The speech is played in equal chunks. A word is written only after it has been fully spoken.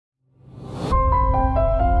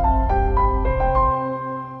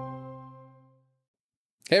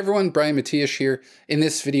Hey everyone, Brian Matias here. In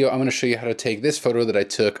this video, I'm going to show you how to take this photo that I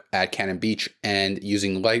took at Cannon Beach and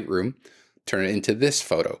using Lightroom, turn it into this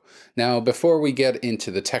photo. Now, before we get into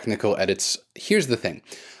the technical edits, here's the thing.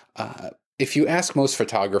 If you ask most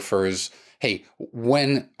photographers, hey,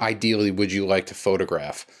 when ideally would you like to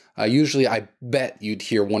photograph? Usually I bet you'd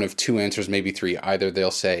hear one of two answers, maybe three. Either they'll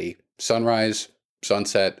say sunrise,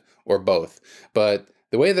 sunset, or both. But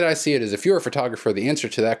the way that I see it is if you're a photographer, the answer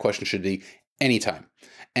to that question should be anytime.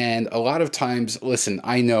 And a lot of times, listen,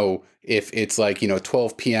 I know if it's like,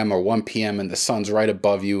 12 p.m. or 1 p.m. and the sun's right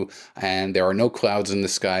above you and there are no clouds in the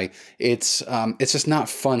sky, it's just not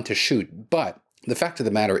fun to shoot. But the fact of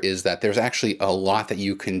the matter is that there's actually a lot that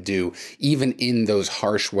you can do even in those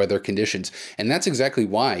harsh weather conditions. And that's exactly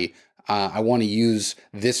why I want to use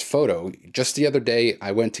this photo. Just the other day,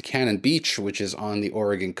 I went to Cannon Beach, which is on the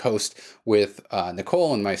Oregon coast, with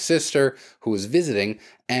Nicole and my sister who was visiting,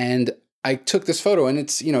 and I took this photo, and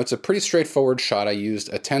it's a pretty straightforward shot. I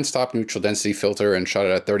used a 10-stop neutral density filter and shot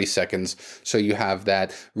it at 30 seconds. So you have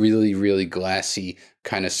that really, really glassy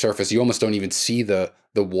kind of surface. You almost don't even see the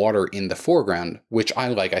water in the foreground, which I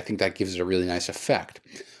like. I think that gives it a really nice effect.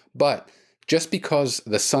 But just because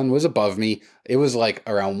the sun was above me, it was like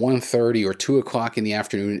around 1:30 or 2 o'clock in the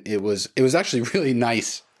afternoon. It was actually really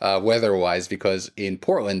nice weather-wise, because in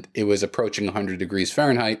Portland, it was approaching 100 degrees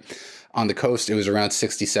Fahrenheit. On the coast, it was around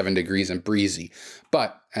 67 degrees and breezy.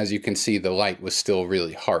 But as you can see, the light was still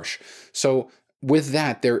really harsh. So with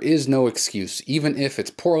that, there is no excuse. Even if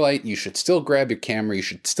it's poor light, you should still grab your camera. You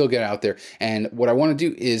should still get out there. And what I want to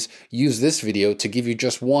do is use this video to give you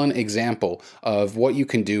just one example of what you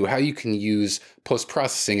can do, how you can use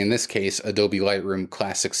post-processing, in this case, Adobe Lightroom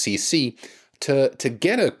Classic CC, to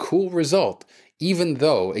get a cool result, even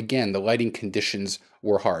though, again, the lighting conditions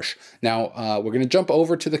were harsh. Now, we're going to jump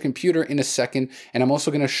over to the computer in a second, and I'm also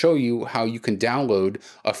going to show you how you can download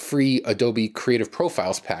a free Adobe Creative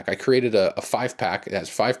Profiles pack. I created a 5-pack. It has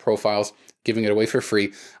 5 profiles, giving it away for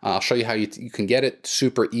free. I'll show you how you can get it,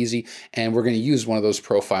 super easy, and we're going to use one of those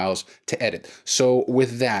profiles to edit. So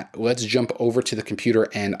with that, let's jump over to the computer,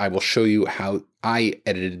 and I will show you how I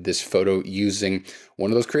edited this photo using one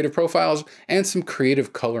of those creative profiles and some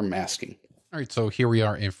creative color masking. All right, so here we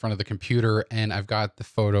are in front of the computer, and I've got the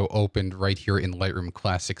photo opened right here in Lightroom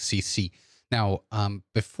Classic CC. Now,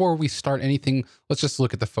 before we start anything, let's just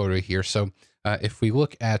look at the photo here. So if we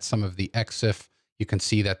look at some of the EXIF, you can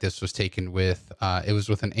see that this was taken with, it was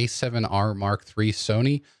with an A7R Mark III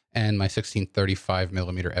Sony and my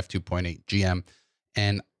 16-35mm f2.8 GM.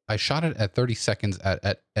 And I shot it at 30 seconds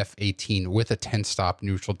at f18 with a 10-stop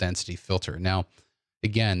neutral density filter. Now,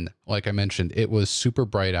 again, like I mentioned, it was super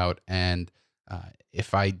bright out, and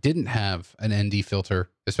if I didn't have an ND filter,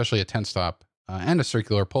 especially a 10-stop and a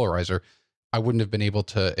circular polarizer, I wouldn't have been able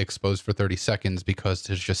to expose for 30 seconds because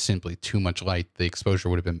there's just simply too much light. The exposure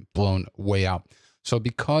would have been blown way out. So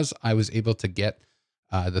because I was able to get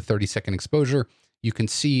the 30-second exposure, you can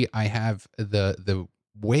see I have the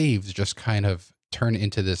waves just kind of turn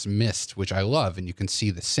into this mist, which I love. And you can see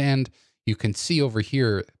the sand. You can see over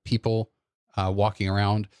here people walking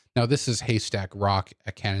around. Now, this is Haystack Rock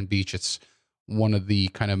at Cannon Beach. It's one of the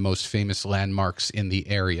kind of most famous landmarks in the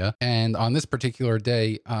area. And on this particular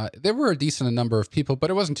day, there were a decent number of people, but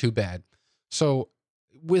it wasn't too bad. So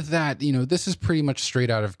with that, this is pretty much straight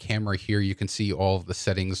out of camera here. You can see all of the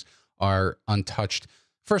settings are untouched.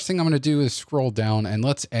 First thing I'm going to do is scroll down, and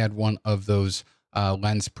let's add one of those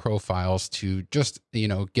lens profiles to just,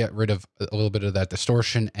 get rid of a little bit of that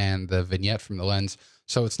distortion and the vignette from the lens.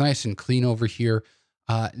 So it's nice and clean over here.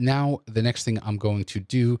 Now, the next thing I'm going to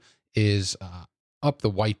do is up the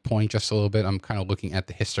white point just a little bit. I'm kind of looking at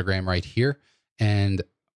the histogram right here, and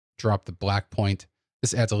drop the black point.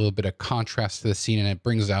 This adds a little bit of contrast to the scene, and it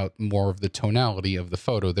brings out more of the tonality of the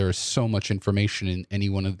photo. There is so much information in any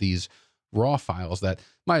one of these raw files that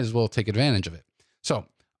might as well take advantage of it. So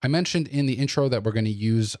I mentioned in the intro that we're going to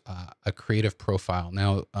use a creative profile.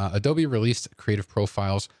 Now, Adobe released creative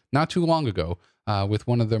profiles not too long ago with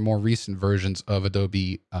one of their more recent versions of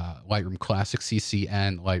Adobe Lightroom Classic CC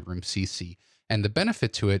and Lightroom CC. And the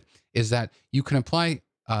benefit to it is that you can apply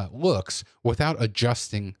looks without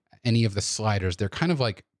adjusting any of the sliders. They're kind of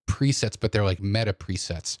like presets, but they're like meta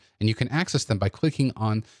presets. And you can access them by clicking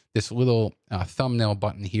on this little thumbnail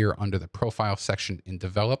button here under the profile section in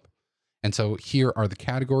Develop. And so here are the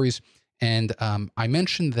categories. And I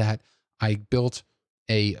mentioned that I built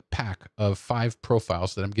a pack of 5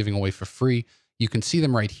 profiles that I'm giving away for free. You can see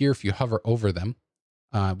them right here if you hover over them,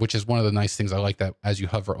 which is one of the nice things I like, that as you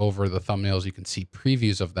hover over the thumbnails, you can see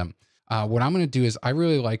previews of them. What I'm going to do is I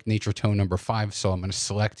really like Nature Tone number 5, so I'm going to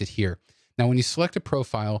select it here. Now, when you select a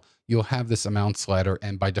profile, you'll have this amount slider,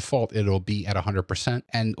 and by default, it'll be at 100%.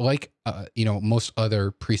 And like, most other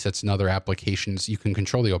presets and other applications, you can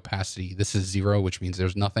control the opacity. This is 0, which means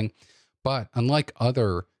there's nothing. But unlike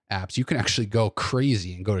other apps, you can actually go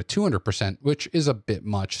crazy and go to 200%, which is a bit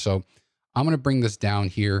much. So I'm going to bring this down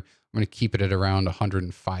here. I'm going to keep it at around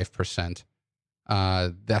 105%.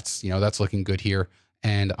 That's looking good here.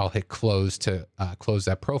 And I'll hit close to close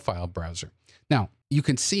that profile browser. Now, you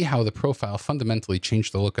can see how the profile fundamentally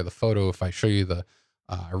changed the look of the photo if I show you the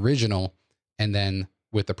original, and then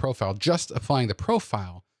with the profile, just applying the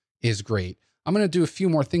profile is great. I'm going to do a few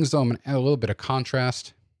more things, though. I'm going to add a little bit of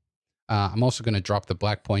contrast. I'm also going to drop the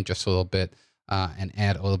black point just a little bit and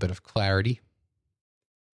add a little bit of clarity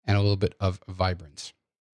and a little bit of vibrance.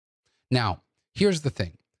 Now, here's the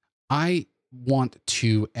thing. I want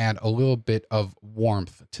to add a little bit of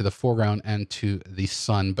warmth to the foreground and to the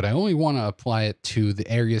sun, but I only want to apply it to the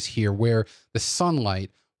areas here where the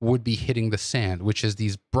sunlight would be hitting the sand, which is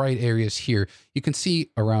these bright areas here. You can see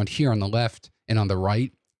around here on the left and on the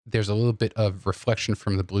right, there's a little bit of reflection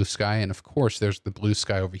from the blue sky. And of course, there's the blue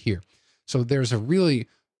sky over here. So there's a really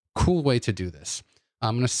cool way to do this.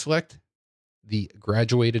 I'm going to select the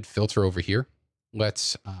graduated filter over here.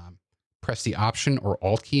 Let's press the Option or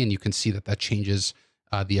Alt key, and you can see that that changes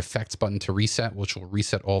the effects button to reset, which will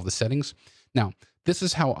reset all of the settings. Now, this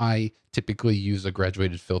is how I typically use a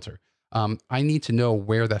graduated filter. I need to know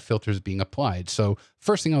where that filter is being applied. So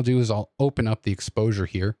first thing I'll do is I'll open up the exposure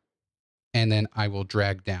here, and then I will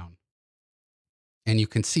drag down. And you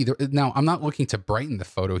can see there, now I'm not looking to brighten the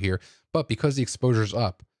photo here, but because the exposure is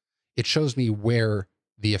up, it shows me where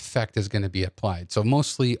the effect is going to be applied. So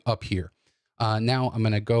mostly up here. Now I'm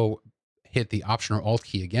going to go hit the Option or Alt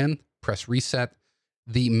key again, press reset.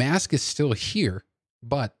 The mask is still here,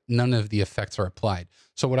 but none of the effects are applied.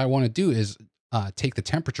 So what I want to do is take the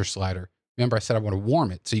temperature slider. Remember I said I want to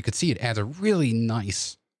warm it. So you can see it adds a really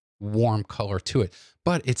nice warm color to it,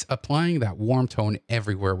 but it's applying that warm tone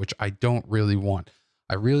everywhere, which I don't really want.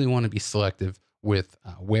 I really want to be selective with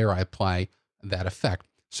where I apply that effect.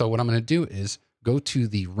 So what I'm going to do is go to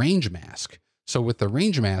the range mask. So with the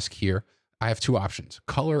range mask here, I have two options,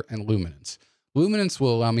 color and luminance. Luminance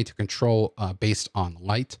will allow me to control based on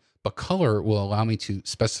light, but color will allow me to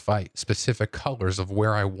specify specific colors of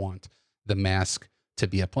where I want the mask to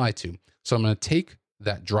be applied to. So I'm going to take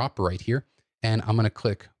that drop right here, and I'm going to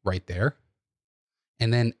click right there.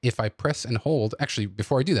 And then if I press and hold, actually,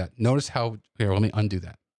 before I do that, notice how, here, let me undo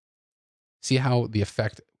that. See how the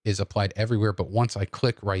effect is applied everywhere, but once I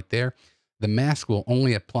click right there, the mask will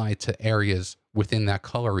only apply to areas within that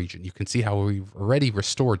color region. You can see how we've already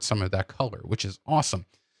restored some of that color, which is awesome.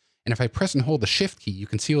 And if I press and hold the Shift key, you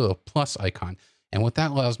can see a little plus icon. And what that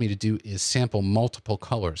allows me to do is sample multiple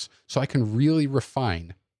colors. So I can really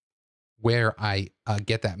refine where I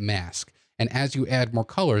get that mask. And as you add more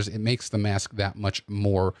colors, it makes the mask that much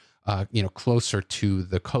more, closer to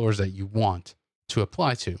the colors that you want to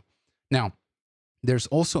apply to. Now, there's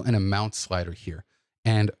also an amount slider here.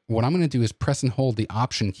 And what I'm going to do is press and hold the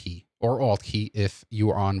Option key or Alt key if you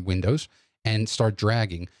are on Windows and start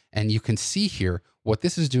dragging. And you can see here, what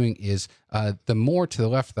this is doing is the more to the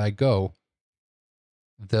left that I go,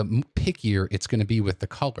 the pickier it's going to be with the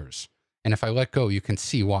colors. And if I let go, you can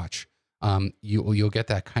see, watch, you'll get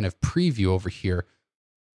that kind of preview over here.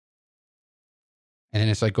 And then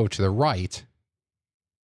as I go to the right,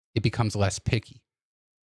 it becomes less picky.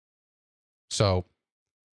 So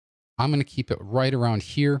I'm going to keep it right around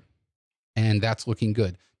here, and that's looking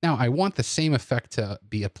good. Now I want the same effect to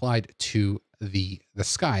be applied to the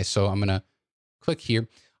sky. So I'm going to click here.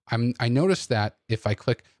 I noticed that if I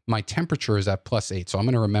click, my temperature is at +8. So I'm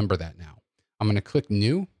going to remember that now. I'm going to click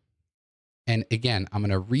New. And again, I'm going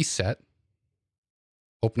to reset,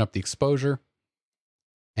 open up the exposure.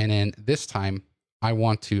 And then this time I'm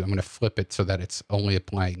going to flip it so that it's only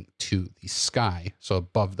applying to the sky. So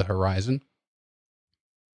above the horizon.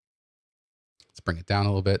 Let's bring it down a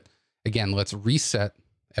little bit. Again, let's reset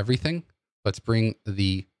everything. Let's bring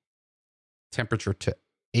the temperature to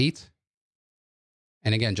 8.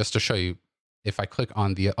 And again, just to show you, if I click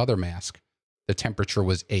on the other mask, the temperature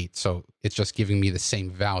was 8. So it's just giving me the same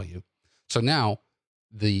value. So now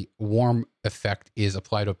the warm effect is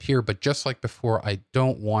applied up here, but just like before, I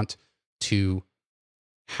don't want to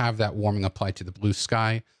have that warming applied to the blue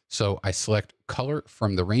sky. So I select color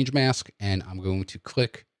from the range mask, and I'm going to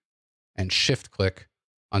click and shift click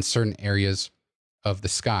on certain areas of the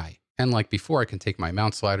sky. And like before, I can take my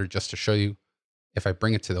mount slider just to show you. If I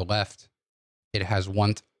bring it to the left, it has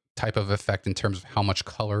one type of effect in terms of how much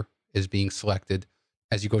color is being selected.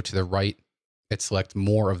 As you go to the right, it selects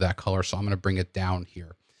more of that color. So I'm going to bring it down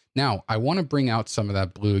here. Now I want to bring out some of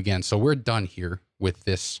that blue again. So we're done here with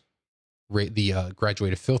this, the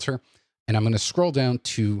graduated filter. And I'm going to scroll down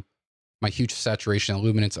to my hue to saturation and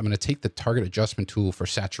luminance. I'm going to take the target adjustment tool for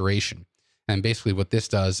saturation. And basically what this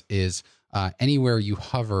does is anywhere you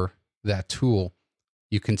hover that tool,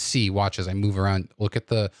 you can see, watch as I move around, look at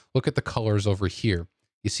the colors over here.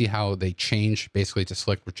 You see how they change basically to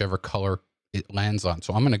select whichever color it lands on.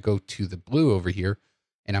 So I'm going to go to the blue over here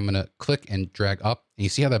and I'm going to click and drag up, and you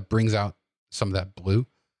see how that brings out some of that blue.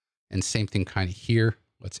 And same thing kind of here.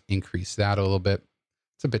 Let's increase that a little bit.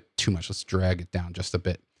 It's a bit too much. Let's drag it down just a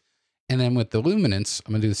bit. And then with the luminance,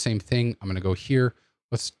 I'm going to do the same thing. I'm going to go here.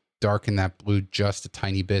 Let's darken that blue just a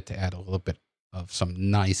tiny bit to add a little bit of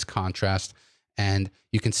some nice contrast. And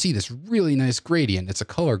you can see this really nice gradient. It's a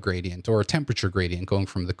color gradient or a temperature gradient going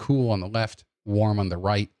from the cool on the left, warm on the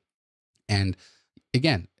right. And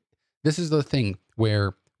again, this is the thing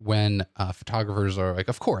where when photographers are like,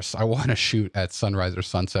 of course, I want to shoot at sunrise or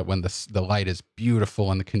sunset when the light is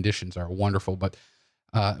beautiful and the conditions are wonderful. But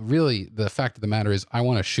really, the fact of the matter is I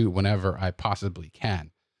want to shoot whenever I possibly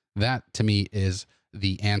can. That, to me, is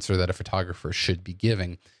the answer that a photographer should be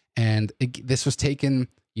giving. And this was taken,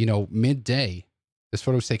 midday. This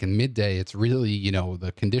photo was taken midday. It's really,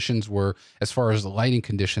 the conditions were, as far as the lighting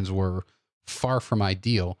conditions were, far from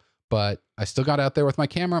ideal. But I still got out there with my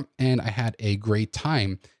camera and I had a great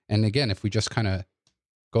time. And again, if we just kind of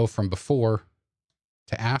go from before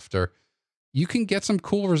to after, you can get some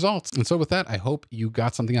cool results. And so with that, I hope you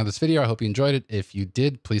got something out of this video. I hope you enjoyed it. If you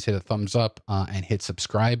did, please hit a thumbs up and hit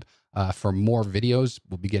subscribe for more videos.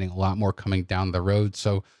 We'll be getting a lot more coming down the road.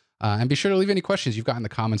 So, and be sure to leave any questions you've got in the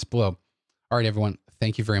comments below. All right, everyone.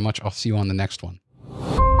 Thank you very much. I'll see you on the next one.